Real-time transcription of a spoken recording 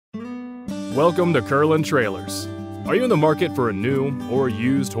Welcome to Kerlin Trailers. Are you in the market for a new or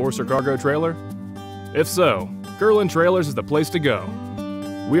used horse or cargo trailer? If so, Kerlin Trailers is the place to go.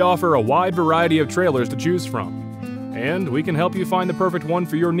 We offer a wide variety of trailers to choose from, and we can help you find the perfect one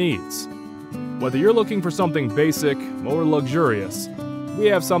for your needs. Whether you're looking for something basic or luxurious, we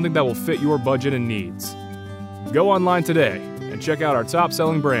have something that will fit your budget and needs. Go online today and check out our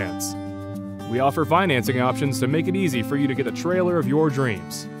top-selling brands. We offer financing options to make it easy for you to get a trailer of your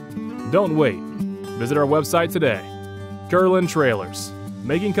dreams. Don't wait. Visit our website today. Kerlin Trailers.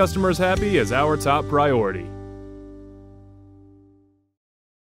 Making customers happy is our top priority.